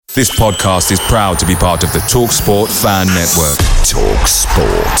This podcast is proud to be part of the TalkSport Fan Network.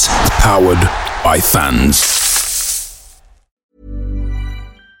 TalkSport. Powered by fans.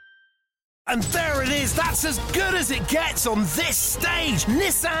 And there it is, that's as good as it gets on this stage.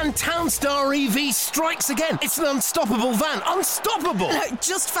 Nissan Townstar EV strikes again. It's an unstoppable van, unstoppable.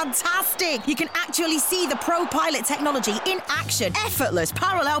 Just fantastic. You can actually see the Pro Pilot technology in action. Effortless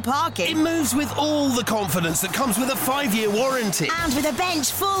parallel parking. It moves with all the confidence that comes with a 5-year warranty. And with a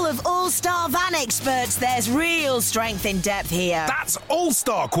bench full of all-star van experts, there's real strength in depth here. That's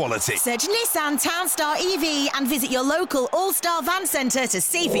all-star quality. Search Nissan Townstar EV and visit your local all-star van centre to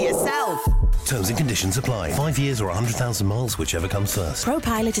see for yourself. Terms and conditions apply. 5 years or 100,000 miles, whichever comes first.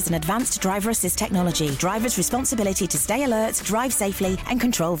 ProPilot is an advanced driver assist technology. Driver's responsibility to stay alert, drive safely, and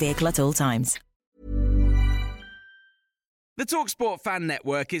control vehicle at all times. The TalkSport Fan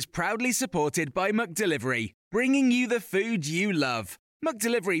Network is proudly supported by McDelivery, bringing you the food you love.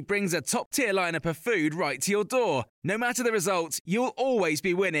 McDelivery brings a top-tier lineup of food right to your door. No matter the result, you'll always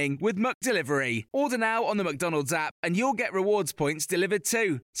be winning with McDelivery. Order now on the McDonald's app and you'll get rewards points delivered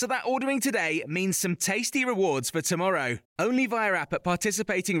too. So that ordering today means some tasty rewards for tomorrow. Only via app at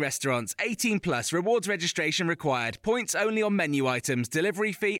participating restaurants. 18 plus. Rewards registration required. Points only on menu items.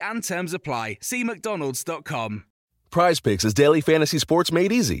 Delivery fee and terms apply. See mcdonalds.com. PrizePicks is daily fantasy sports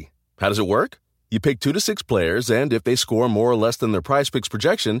made easy. How does it work? You pick 2 to 6 players, and if they score more or less than their PrizePicks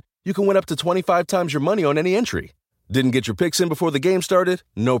projection, you can win up to 25 times your money on any entry. Didn't get your picks in before the game started?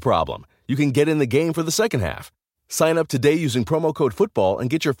 No problem. You can get in the game for the second half. Sign up today using promo code FOOTBALL and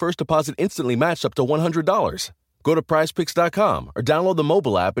get your first deposit instantly matched up to $100. Go to prizepicks.com or download the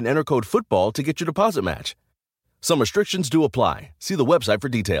mobile app and enter code FOOTBALL to get your deposit match. Some restrictions do apply. See the website for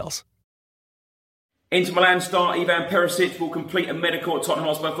details. Inter Milan star Ivan Perišić will complete a medical at Tottenham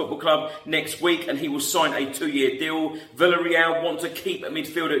Hotspur Football Club next week and he will sign a 2-year deal. Villarreal want to keep a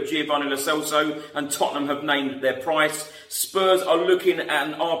midfielder Giovanni Lo Celso and Tottenham have named their price. Spurs are looking at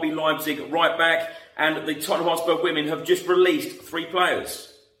an RB Leipzig right back and the Tottenham Hotspur women have just released 3 players.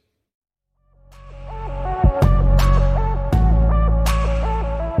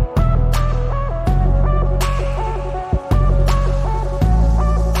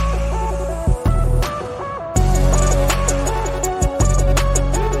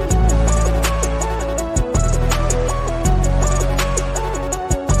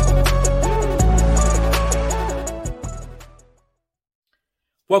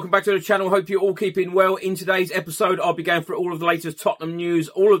 Welcome back to the channel. Hope you're all keeping well. In today's episode, I'll be going through all of the latest Tottenham news,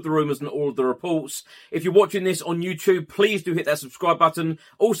 all of the rumours and all of the reports. If you're watching this on YouTube, please do hit that subscribe button.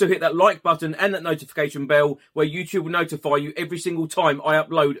 Also hit that like button and that notification bell where YouTube will notify you every single time I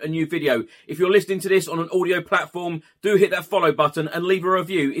upload a new video. If you're listening to this on an audio platform, do hit that follow button and leave a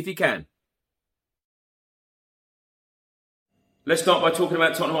review if you can. Let's start by talking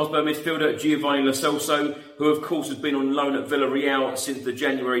about Tottenham Hotspur midfielder Giovanni Lo Celso, who of course has been on loan at Villarreal since the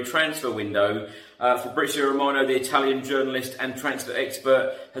January transfer window. Fabrizio Romano, the Italian journalist and transfer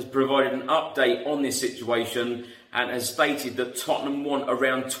expert, has provided an update on this situation and has stated that Tottenham want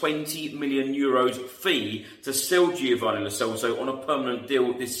around €20 million fee to sell Giovanni Lo Celso on a permanent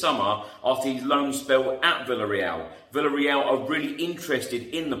deal this summer after his loan spell at Villarreal. Villarreal are really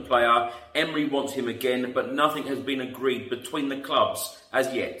interested in the player. Emery wants him again, but nothing has been agreed between the clubs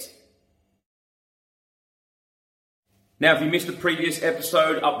as yet. Now, if you missed the previous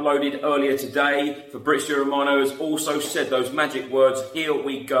episode uploaded earlier today, Fabrizio Romano has also said those magic words, "Here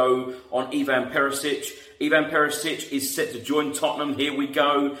we go," on Ivan Perišić. Ivan Perišić is set to join Tottenham. Here we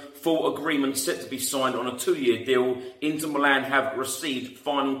go. Full agreement set to be signed on a 2-year deal. Inter Milan have received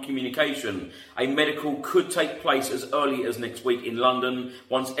final communication. A medical could take place as early as next week in London.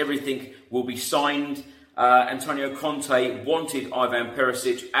 Once everything will be signed, Antonio Conte wanted Ivan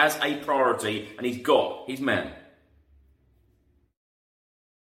Perišić as a priority and he's got his man.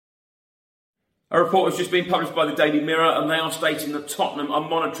 A report has just been published by the Daily Mirror and they are stating that Tottenham are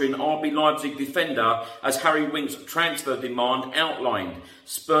monitoring RB Leipzig defender as Harry Winks' transfer demand outlined.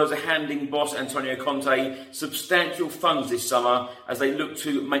 Spurs are handing boss Antonio Conte substantial funds this summer as they look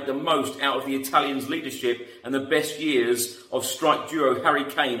to make the most out of the Italians' leadership and the best years of strike duo Harry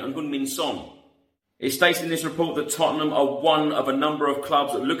Kane and Heung-min Son. It states in this report that Tottenham are one of a number of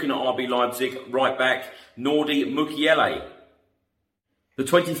clubs looking at RB Leipzig right back Nordi Mukiele. The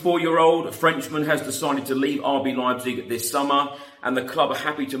 24-year-old Frenchman has decided to leave RB Leipzig this summer and the club are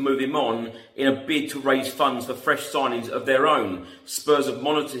happy to move him on in a bid to raise funds for fresh signings of their own. Spurs have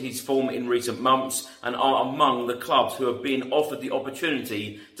monitored his form in recent months and are among the clubs who have been offered the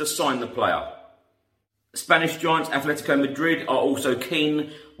opportunity to sign the player. Spanish giants Atletico Madrid are also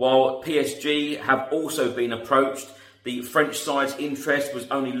keen, while PSG have also been approached. The French side's interest was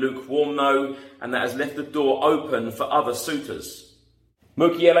only lukewarm though, and that has left the door open for other suitors.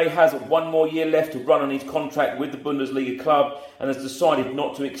 Mukiele has 1 more year left to run on his contract with the Bundesliga club and has decided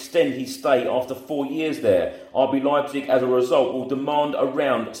not to extend his stay after 4 years there. RB Leipzig, as a result, will demand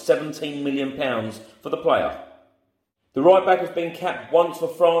around £17 million for the player. The right-back has been capped once for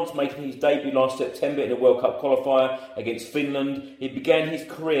France, making his debut last September in a World Cup qualifier against Finland. He began his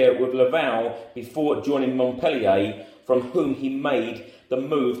career with Villarreal before joining Montpellier, from whom he made the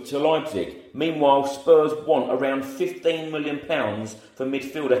move to Leipzig. Meanwhile, Spurs want around £15 million for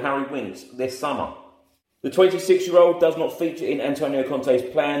midfielder Harry Winks this summer. The 26-year-old does not feature in Antonio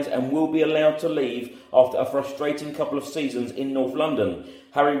Conte's plans and will be allowed to leave after a frustrating couple of seasons in North London.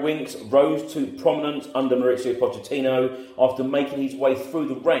 Harry Winks rose to prominence under Mauricio Pochettino after making his way through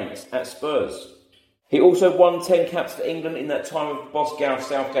the ranks at Spurs. He also won 10 caps for England in that time with boss Gareth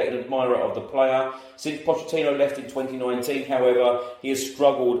Southgate, an admirer of the player. Since Pochettino left in 2019, however, he has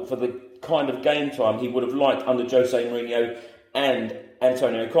struggled for the kind of game time he would have liked under Jose Mourinho and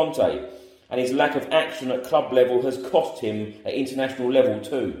Antonio Conte. And his lack of action at club level has cost him at international level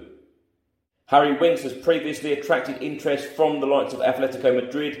too. Harry Winks has previously attracted interest from the likes of Atletico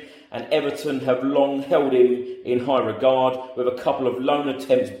Madrid, and Everton have long held him in high regard, with a couple of loan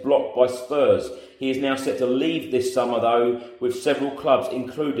attempts blocked by Spurs. He is now set to leave this summer though, with several clubs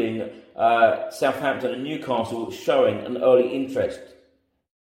including Southampton and Newcastle showing an early interest.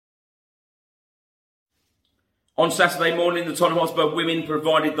 On Saturday morning, the Tottenham Hotspur women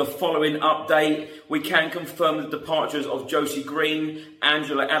provided the following update. We can confirm the departures of Josie Green,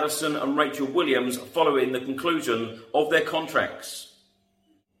 Angela Addison and Rachel Williams following the conclusion of their contracts.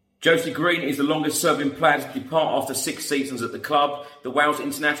 Josie Green is the longest-serving player to depart after 6 seasons at the club. The Wales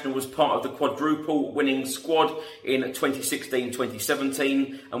international was part of the quadruple-winning squad in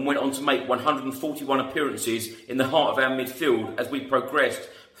 2016-2017 and went on to make 141 appearances in the heart of our midfield as we progressed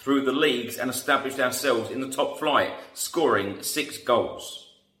through the leagues and established ourselves in the top flight, scoring 6 goals.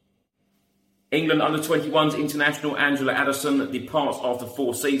 England under-21s international Angela Addison departs after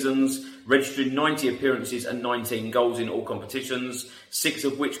 4 seasons, registering 90 appearances and 19 goals in all competitions, 6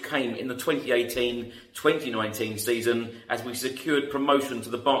 of which came in the 2018-2019 season as we secured promotion to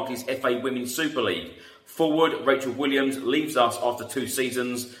the Barclays FA Women's Super League. Forward Rachel Williams leaves us after 2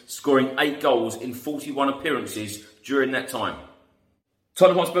 seasons, scoring 8 goals in 41 appearances during that time.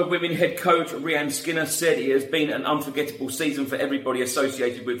 Tottenham Hotspur women head coach Rhian Skinner said it has been an unforgettable season for everybody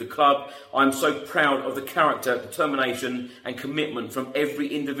associated with the club. I am so proud of the character, determination and commitment from every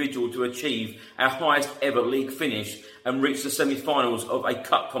individual to achieve our highest ever league finish and reach the semi-finals of a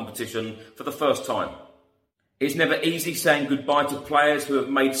cup competition for the first time. It's never easy saying goodbye to players who have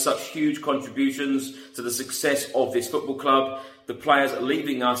made such huge contributions to the success of this football club. The players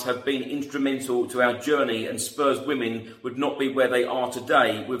leaving us have been instrumental to our journey, and Spurs women would not be where they are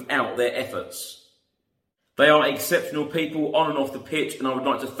today without their efforts. They are exceptional people on and off the pitch, and I would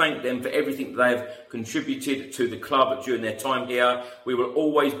like to thank them for everything they have contributed to the club during their time here. We will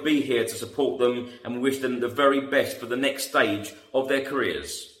always be here to support them, and we wish them the very best for the next stage of their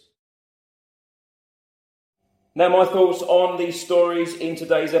careers. Now, my thoughts on these stories in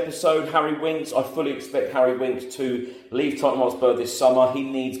today's episode. Harry Winks. I fully expect Harry Winks to leave Tottenham Hotspur this summer. He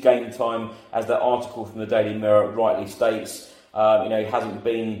needs game time, as that article from the Daily Mirror rightly states. He hasn't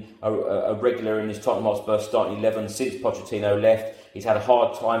been a regular in his Tottenham Hotspur starting 11 since Pochettino left. He's had a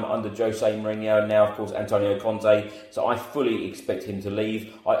hard time under Jose Mourinho and now, of course, Antonio Conte. So I fully expect him to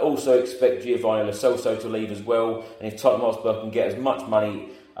leave. I also expect Giovanni Lo Celso to leave as well. And if Tottenham Hotspur can get as much money,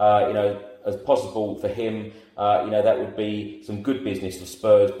 as possible for him, that would be some good business for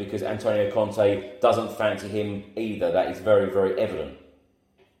Spurs, because Antonio Conte doesn't fancy him either. That is very, very evident.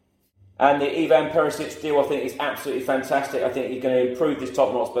 And the Ivan Perišić deal, I think, is absolutely fantastic. I think he's going to improve this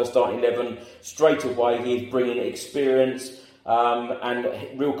Tottenham Hotspur starting 11 straight away. He's bringing experience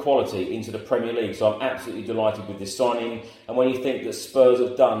and real quality into the Premier League. So I'm absolutely delighted with this signing. And when you think that Spurs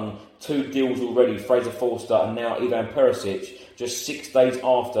have done 2 deals already, Fraser Forster and now Ivan Perišić, just 6 days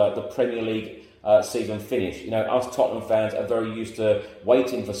after the Premier League season finish. Us Tottenham fans are very used to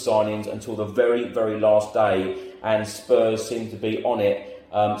waiting for signings until the very, very last day, and Spurs seem to be on it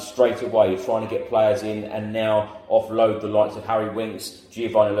straight away, trying to get players in and now offload the likes of Harry Winks,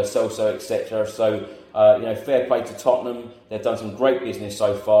 Giovanni Lo Celso, etc. So, fair play to Tottenham. They've done some great business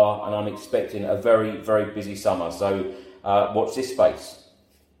so far, and I'm expecting a very, very busy summer. So, watch this space.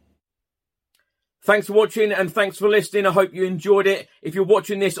 Thanks for watching and thanks for listening. I hope you enjoyed it. If you're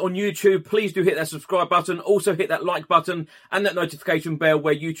watching this on YouTube, please do hit that subscribe button. Also hit that like button and that notification bell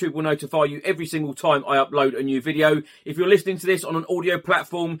where YouTube will notify you every single time I upload a new video. If you're listening to this on an audio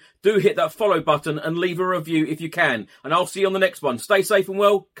platform, do hit that follow button and leave a review if you can. And I'll see you on the next one. Stay safe and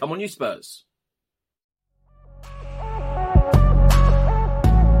well. Come on, you Spurs.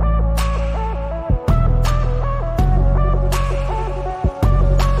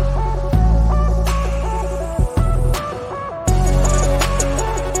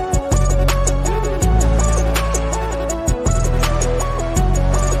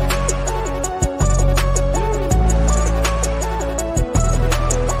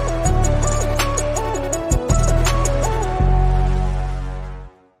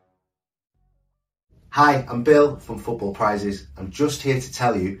 Hi, I'm Bill from Football Prizes. I'm just here to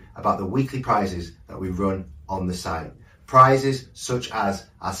tell you about the weekly prizes that we run on the site. Prizes such as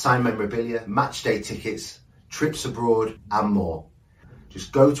our signed memorabilia, match day tickets, trips abroad and more.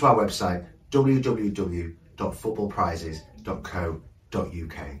 Just go to our website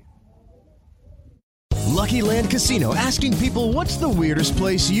www.footballprizes.co.uk. Lucky Land Casino, asking people, what's the weirdest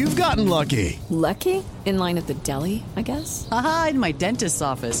place you've gotten lucky? Lucky? In line at the deli, I guess? Aha, in my dentist's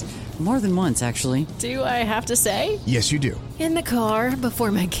office. More than once, actually. Do I have to say? Yes, you do. In the car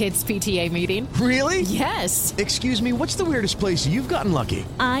before my kids' PTA meeting. Really? Yes. Excuse me, what's the weirdest place you've gotten lucky?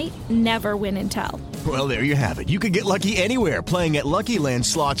 I never win and tell. Well, there you have it. You can get lucky anywhere, playing at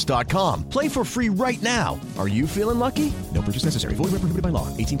LuckyLandSlots.com. Play for free right now. Are you feeling lucky? No purchase necessary. Void where prohibited by law.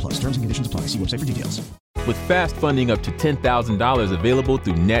 18+. Terms and conditions apply. See website for details. With fast funding up to $10,000 available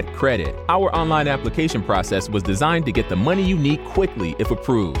through Net Credit, our online application process was designed to get the money you need quickly if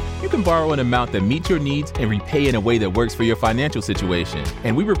approved. You can borrow an amount that meets your needs and repay in a way that works for your financial situation.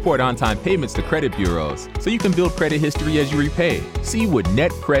 And we report on-time payments to credit bureaus, so you can build credit history as you repay. See what Net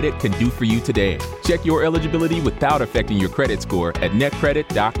Credit can do for you today. Check your eligibility without affecting your credit score at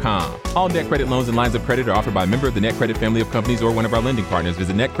netcredit.com. All Net Credit loans and lines of credit are offered by a member of the Net Credit family of companies or one of our lending partners.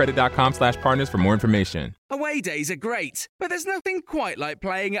 Visit netcredit.com/partners for more information. Away days are great, but there's nothing quite like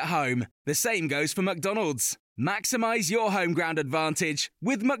playing at home. The same goes for McDonald's. Maximise your home ground advantage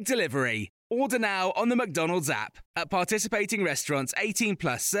with McDelivery. Order now on the McDonald's app. At participating restaurants,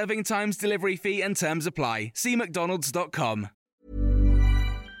 18+, serving times, delivery fee and terms apply. See mcdonalds.com.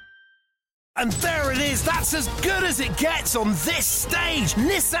 And there it is, that's as good as it gets on this stage.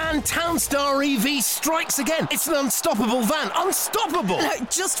 Nissan Townstar EV strikes again. It's an unstoppable van, unstoppable.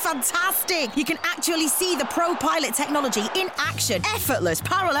 Just fantastic. You can actually see the Pro Pilot technology in action. Effortless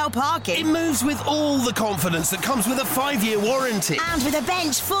parallel parking. It moves with all the confidence that comes with a 5-year warranty. And with a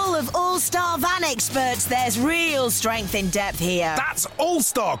bench full of all-star van experts, there's real strength in depth here. That's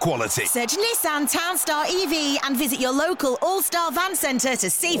all-star quality. Search Nissan Townstar EV and visit your local all-star van centre to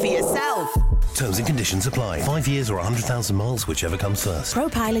see for yourself. Terms and conditions apply. 5 years or 100,000 miles, whichever comes first. Pro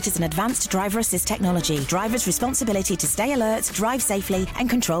Pilot is an advanced driver assist technology. Driver's responsibility to stay alert, drive safely and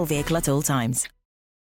control vehicle at all times.